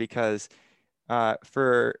in, is because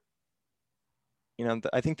for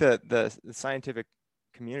I think the scientific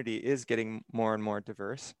community is getting more and more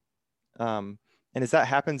diverse, and as that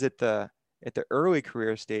happens at the early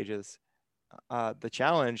career stages, the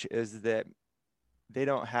challenge is that they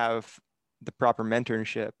don't have the proper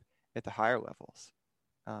mentorship at the higher levels.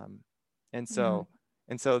 Um, and Yeah.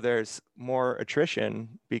 so there's more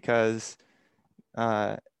attrition because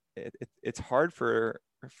it's hard for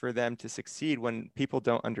them to succeed when people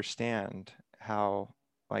don't understand how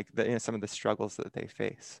like some of the struggles that they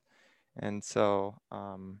face. And so,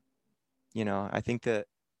 I think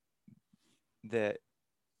that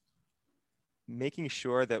making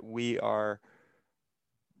sure that we are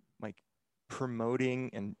like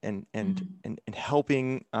promoting and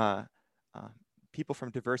helping people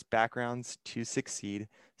from diverse backgrounds to succeed,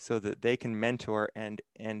 so that they can mentor and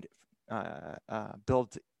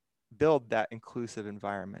build that inclusive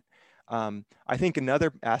environment. I think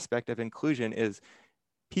another aspect of inclusion is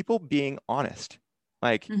people being honest.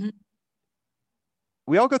 Like,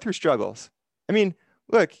 we all go through struggles. I mean,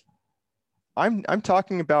 look, I'm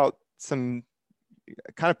talking about some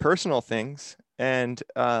kind of personal things, and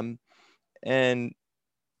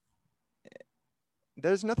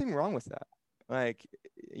there's nothing wrong with that. Like,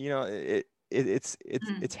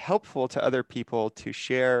 it's helpful to other people to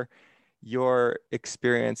share your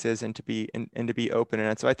experiences and to be open.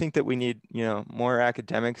 And so I think that we need, more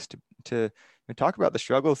academics to talk about the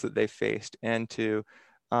struggles that they faced, and so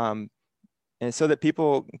that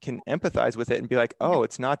people can empathize with it and be like, oh,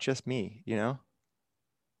 it's not just me,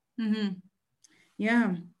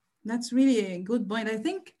 Yeah, that's really a good point. I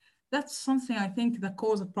think that's something I think that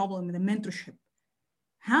causes a problem in the mentorship.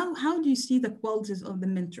 How do you see the qualities of the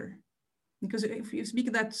mentor? Because if you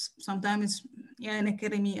speak that sometimes, in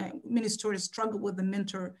academy, many students struggle with the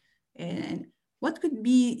mentor. And what could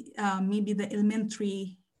be maybe the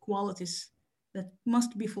elementary qualities that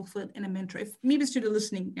must be fulfilled in a mentor? If maybe students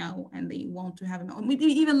listening now and they want to have or maybe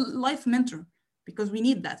even life mentor, because we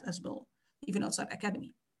need that as well, even outside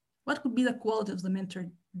academy. What could be the quality of the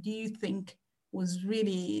mentor do you think was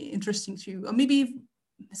really interesting to you, or maybe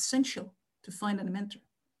essential to find in a mentor?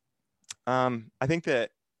 I think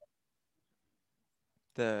that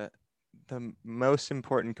the most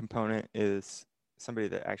important component is somebody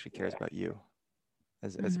that actually cares about you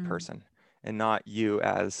as a person, and not you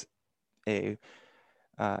as a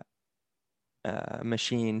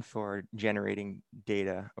machine for generating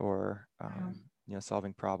data or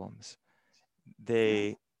solving problems.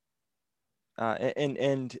 They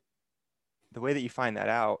and the way that you find that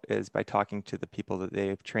out is by talking to the people that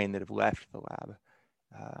they've trained that have left the lab,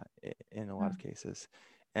 in a lot of cases,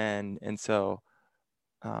 and so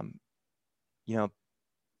and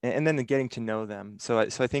then getting to know them. So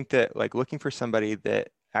I think that, like, looking for somebody that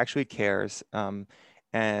actually cares,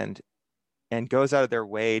 and goes out of their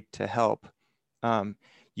way to help.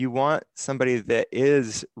 You want somebody that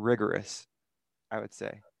is rigorous, I would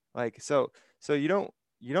say. Like, so you don't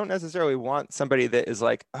necessarily want somebody that is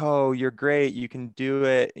like, oh, you're great, you can do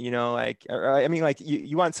it, like, I mean, like,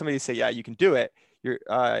 you want somebody to say, yeah, you can do it. You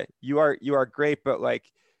are great, but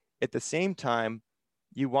like, at the same time,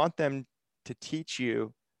 you want them to teach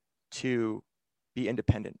you to be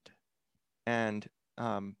independent. And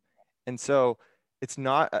so it's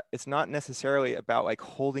not necessarily about like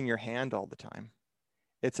holding your hand all the time.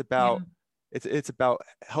 It's about it's about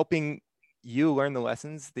helping you learn the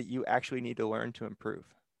lessons that you actually need to learn to improve,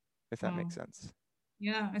 if that makes sense.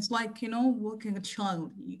 Yeah, it's like, working a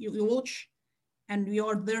child. You watch, and you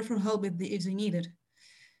are there for help if they need it.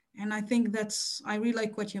 And I think I really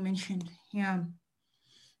like what you mentioned. Yeah.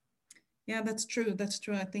 Yeah, that's true. That's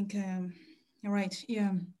true. I think you're right.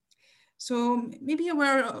 Yeah. So maybe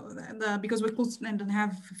because we're close and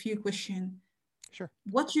have a few questions. Sure.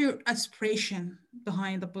 What's your aspiration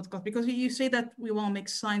behind the podcast? Because you say that we want to make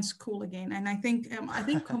science cool again, and I think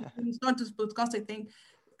when we start this podcast, I think,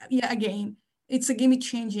 again, it's a game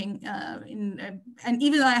changing. And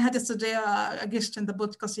even I had yesterday a guest in the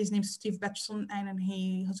podcast. His name is Steve Batson, and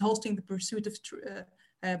he was hosting the Pursuit of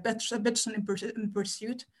Batson in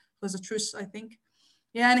Pursuit was the truth, I think.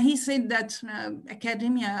 Yeah, and he said that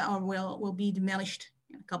academia will be demolished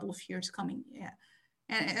in a couple of years coming. Yeah,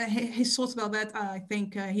 and his thoughts about that, I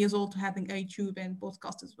think he is also having a YouTube and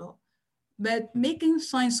podcast as well. But making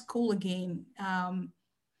science cool again,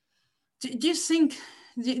 do you think?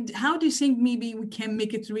 How do you think maybe we can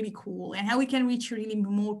make it really cool, and how we can reach really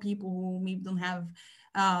more people who maybe don't have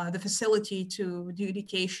the facility to do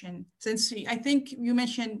education? Since I think you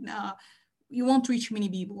mentioned you want to reach many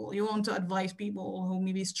people, you want to advise people who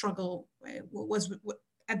maybe struggle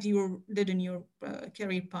at you did in your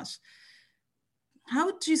career path.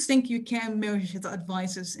 How do you think you can merge the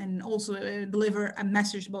advices and also deliver a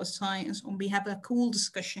message about science, and we have a cool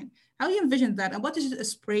discussion? How do you envision that, and what is your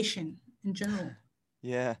aspiration in general?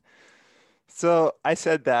 Yeah. So I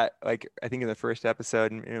said that, like, I think in the first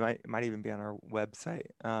episode, and it might even be on our website.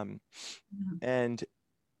 And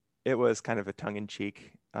it was kind of a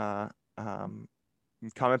tongue-in-cheek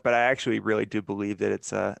comment, but I actually really do believe that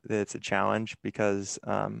it's a challenge, because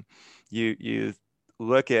you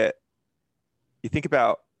think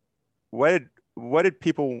about what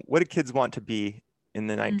did kids want to be in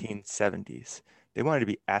the 1970s? They wanted to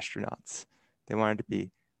be astronauts. They wanted to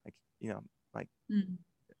be like, like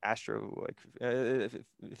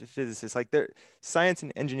physicists. Like their science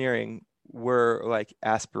and engineering were like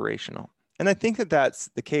aspirational. And I think that that's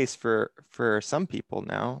the case for some people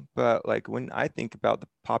now. But like when I think about the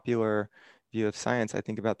popular view of science, I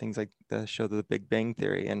think about things like the show The Big Bang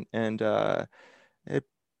Theory, and it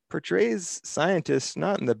portrays scientists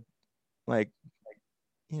not in the like,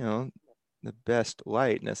 the best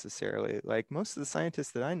light necessarily. Like most of the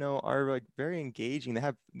scientists that I know are like very engaging.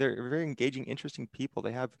 They're very engaging, interesting people.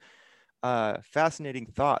 They have fascinating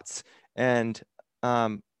thoughts. And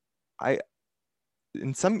um, I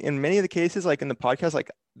in many of the cases, like in the podcast, like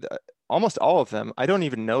almost all of them, I don't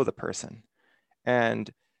even know the person. And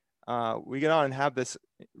we get on and have this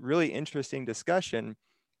really interesting discussion.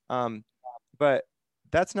 But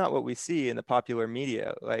that's not what we see in the popular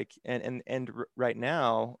media. Like, right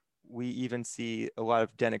now, we even see a lot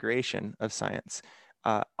of denigration of science.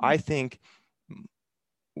 I think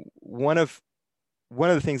one of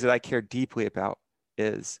the things that I care deeply about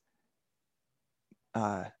is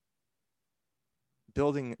uh,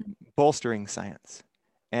 bolstering science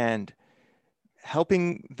and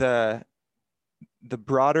helping the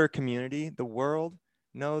broader community, the world,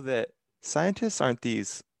 know that scientists aren't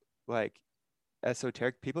these like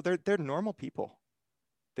esoteric people. They're normal people.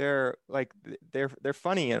 They're like they're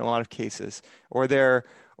funny in a lot of cases, or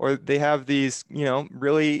they have these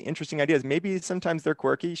really interesting ideas. Maybe sometimes they're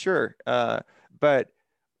quirky, sure, but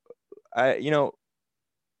I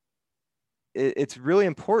it's really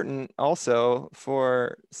important also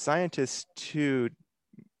for scientists to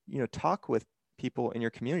talk with people in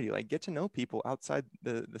your community, like get to know people outside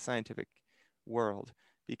the scientific world,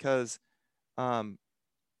 because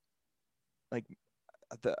like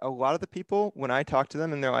a lot of the people, when I talk to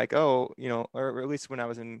them and they're like, oh, or at least when I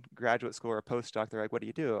was in graduate school or a postdoc, they're like, what do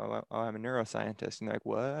you do? Oh, I'm a neuroscientist. And they're like,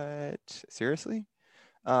 what? Seriously?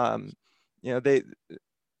 They,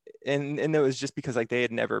 and it was just because like they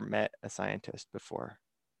had never met a scientist before.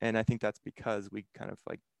 And I think that's because we kind of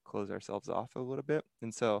like close ourselves off a little bit.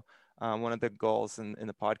 And so one of the goals in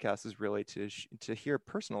the podcast is really to hear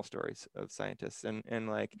personal stories of scientists, and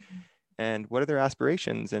like, and what are their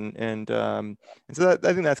aspirations, and so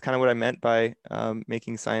I think that's kind of what I meant by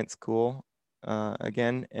making science cool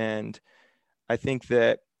again. And I think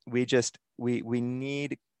that we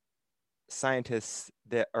need scientists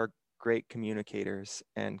that are great communicators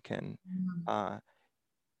and can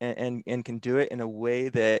and can do it in a way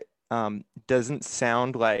that doesn't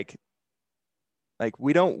sound like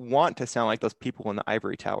we don't want to sound like those people in the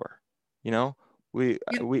ivory tower. You know, we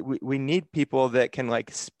need people that can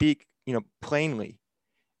like speak plainly,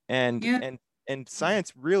 and Yeah. and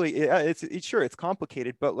science really it's sure it's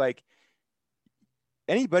complicated, but like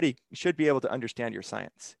anybody should be able to understand your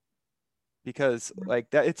science, because like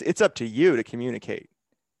that it's up to you to communicate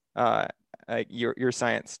uh your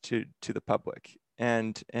science to the public,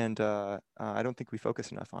 and I don't think we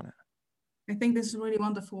focus enough on it. I think this is really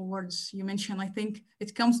wonderful words you mentioned. I think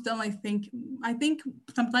it comes down, I think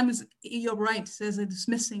sometimes you're right, there's a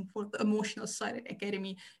dismissing for the emotional side at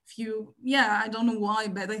academy. I don't know why,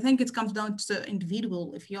 but I think it comes down to the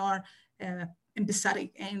individual. If you are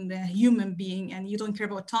empathetic and a human being and you don't care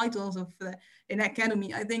about titles of in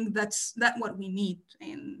academy, I think that's what we need,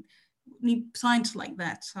 and we need science like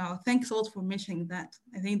that. So thanks a lot for mentioning that.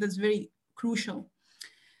 I think that's very crucial.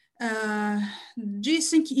 Uh, do you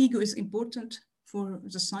think ego is important for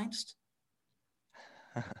the scientist?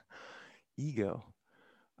 Ego.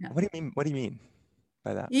 Yeah. What do you mean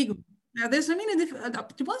by that? Ego. Now, there's many different.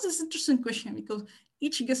 It was this interesting question because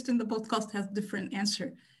each guest in the podcast has different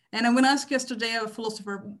answer. And I'm going to ask yesterday a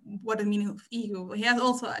philosopher what the meaning of ego. He has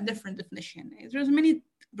also a different definition. There's many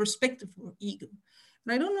perspectives for ego,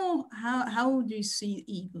 but I don't know how do you see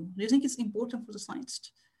ego? Do you think it's important for the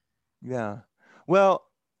scientist? Yeah. Well,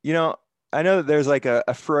 I know that there's like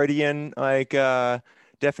a Freudian like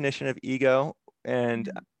definition of ego, and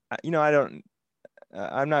I don't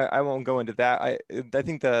I won't go into that. I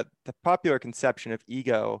think the popular conception of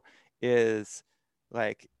ego is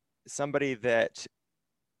like somebody that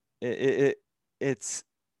it's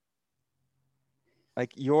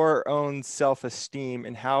like your own self-esteem,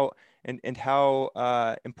 and how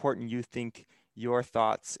important you think your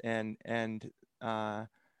thoughts and uh,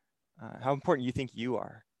 how important you think you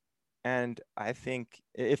are. And I think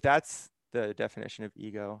if that's the definition of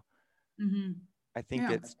ego, Mm-hmm. I think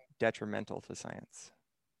Yeah. it's detrimental to science,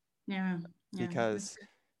 Yeah. Yeah. because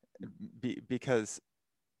because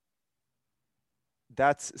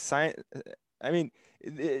that's science. I mean,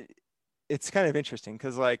 it's kind of interesting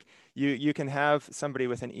because like you can have somebody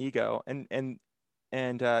with an ego and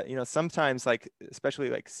you know, sometimes like especially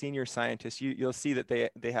like senior scientists, you'll see that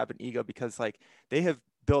they have an ego because like they have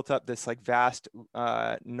built up this like vast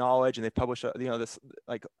knowledge, and they publish you know, this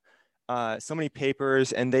like so many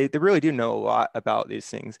papers, and they really do know a lot about these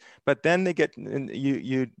things. But then they get, and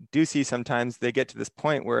you do see sometimes they get to this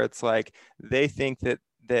point where it's like they think that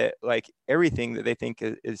like everything that they think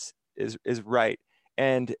is right,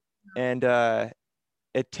 and and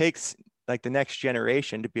it takes like the next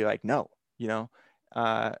generation to be like, no, you know,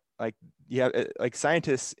 like yeah, like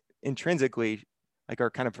scientists intrinsically like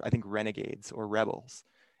are kind of, I think, renegades or rebels,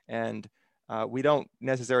 and we don't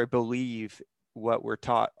necessarily believe what we're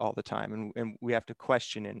taught all the time, and we have to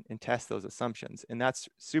question and test those assumptions, and that's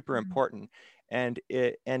super important. And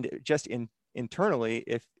just internally,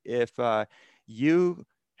 if you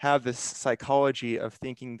have this psychology of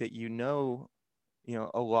thinking that you know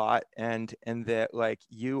a lot, and that like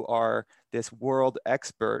you are this world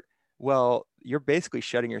expert, well, you're basically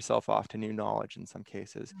shutting yourself off to new knowledge in some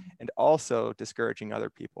cases, and also discouraging other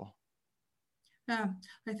people. Yeah,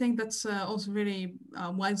 I think that's also very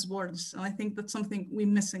wise words. And I think that's something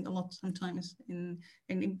we're missing a lot sometimes in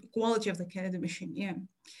quality of the academician. Yeah.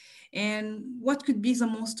 And what could be the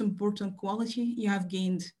most important quality you have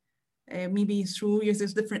gained, maybe through your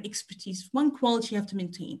this different expertise? One quality you have to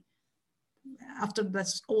maintain after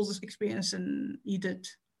that's all this experience and you did.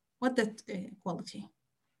 What that quality?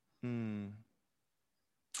 Hmm.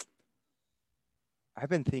 I've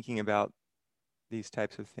been thinking about these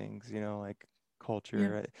types of things, you know, like Yeah.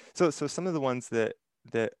 culture. So some of the ones that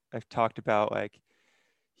I've talked about, like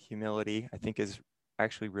humility, I think is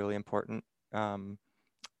actually really important. Um,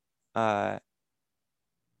 uh,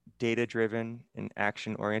 Data driven and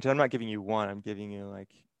action oriented. I'm not giving you one, I'm giving you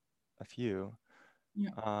like a few.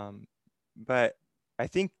 Yeah. But I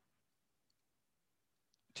think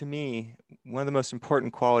to me, one of the most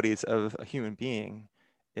important qualities of a human being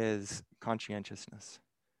is conscientiousness.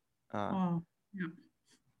 Uh, Oh, yeah.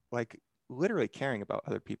 like literally caring about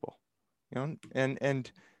other people, you know,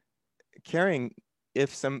 and caring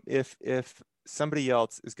if somebody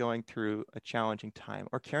else is going through a challenging time,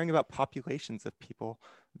 or caring about populations of people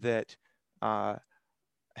that uh,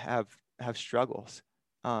 have struggles.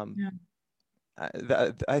 Um, Yeah.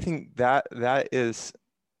 I think that is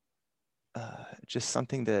just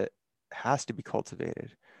something that has to be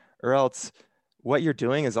cultivated, or else what you're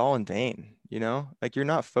doing is all in vain, you know, like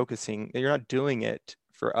you're not focusing, you're not doing it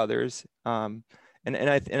for others. And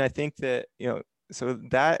I think that, you know, so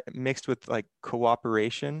that mixed with like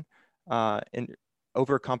cooperation and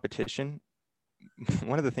over competition.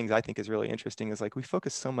 One of the things I think is really interesting is like we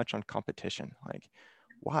focus so much on competition. Like,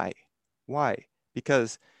 why? Why?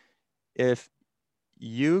 Because if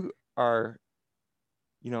you are,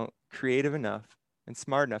 you know, creative enough and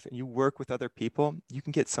smart enough, and you work with other people, you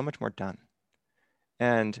can get so much more done.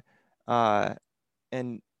 And uh,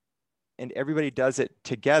 and and everybody does it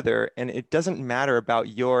together, and it doesn't matter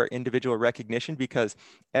about your individual recognition, because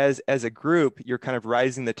as a group, you're kind of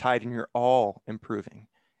rising the tide, and you're all improving.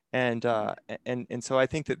 And so I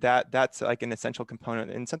think that's like an essential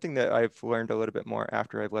component, and something that I've learned a little bit more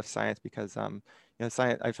after I've left science, because you know,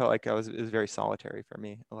 science, I felt like it was very solitary for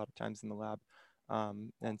me a lot of times in the lab.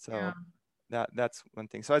 And Yeah. so that's one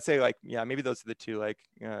thing. So I'd say like, yeah, maybe those are the two, like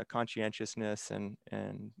conscientiousness and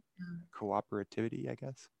Yeah. cooperativity, I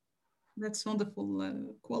guess. That's wonderful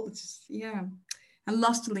qualities. Yeah. And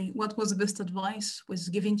lastly, what was the best advice was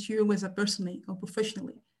given to you, whether personally or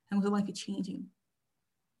professionally, and was life changing?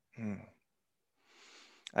 Hmm.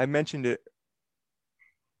 I mentioned it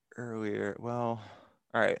earlier. Well,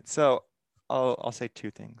 all right. So I'll say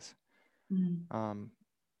two things. Mm. Um,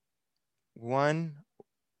 One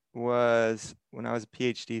was when I was a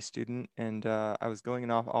PhD student, and I was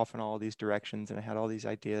going off in all these directions, and I had all these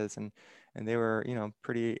ideas, and they were, you know,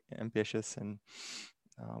 pretty ambitious, and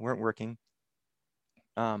weren't working.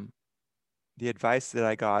 Um, the advice that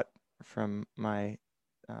I got from my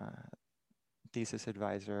uh, thesis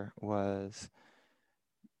advisor was,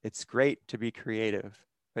 it's great to be creative,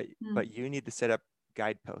 Mm. but you need to set up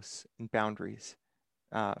guideposts and boundaries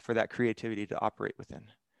for that creativity to operate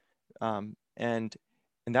within. Um, and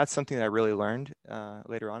and that's something that I really learned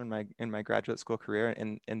later on in my graduate school career,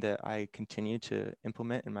 and that I continue to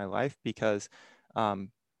implement in my life, because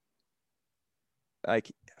um,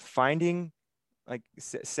 like finding like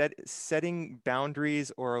setting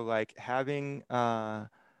boundaries, or like having um,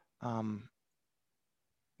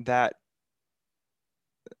 that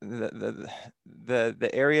the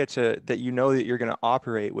area to that, you know, that you're going to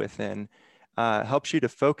operate within helps you to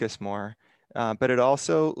focus more, but it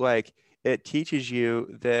also like it teaches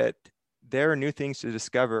you that there are new things to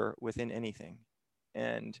discover within anything.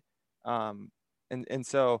 And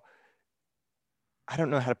so I don't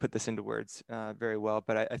know how to put this into words very well,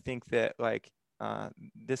 but I think that like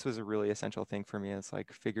this was a really essential thing for me. It's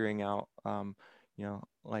like figuring out,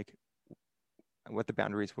 like what the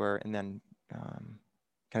boundaries were, and then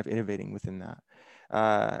kind of innovating within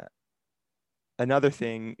that. Another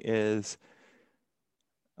thing is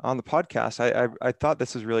on the podcast, I thought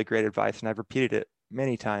this was really great advice, and I've repeated it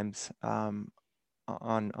many times. On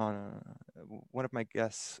one of my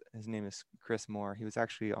guests, his name is Chris Moore. He was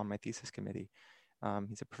actually on my thesis committee.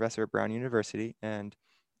 He's a professor at Brown University, and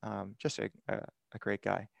just a great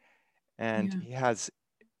guy. And he has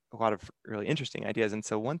a lot of really interesting ideas. And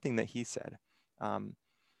so one thing that he said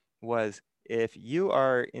was, if you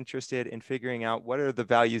are interested in figuring out what are the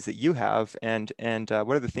values that you have and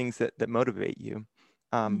what are the things that motivate you,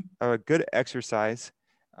 a good exercise,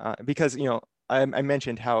 because, I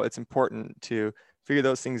mentioned how it's important to figure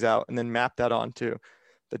those things out and then map that onto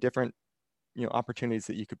the different, opportunities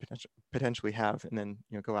that you could potentially have, and then,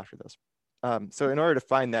 go after those. So in order to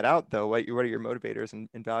find that out, though, what are your motivators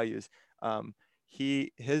and values?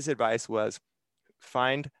 His advice was,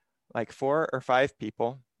 find like 4 or 5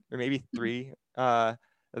 people, or maybe 3,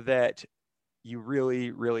 that you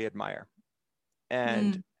really, really admire,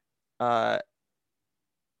 and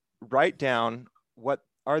write down what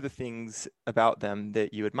are the things about them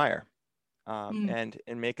that you admire, and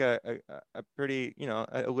make a pretty,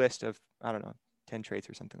 a list of, I don't know, 10 traits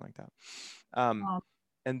or something like that.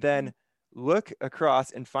 And then look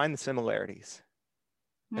across and find the similarities.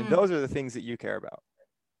 And those are the things that you care about.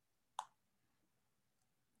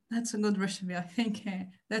 That's a good recipe. I think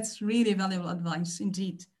that's really valuable advice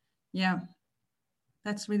indeed. Yeah,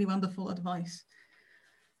 that's really wonderful advice.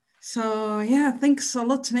 So yeah, thanks a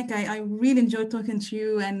lot, Nick. I really enjoyed talking to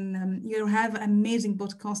you, and you have an amazing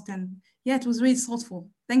podcast. And yeah, it was really thoughtful.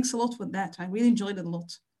 Thanks a lot for that. I really enjoyed it a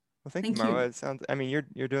lot. Well, thank you, Marwa. It sounds, I mean,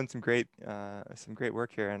 you're doing some great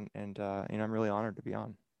work here, and I'm really honored to be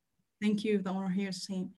on. Thank you. The honor here is the same.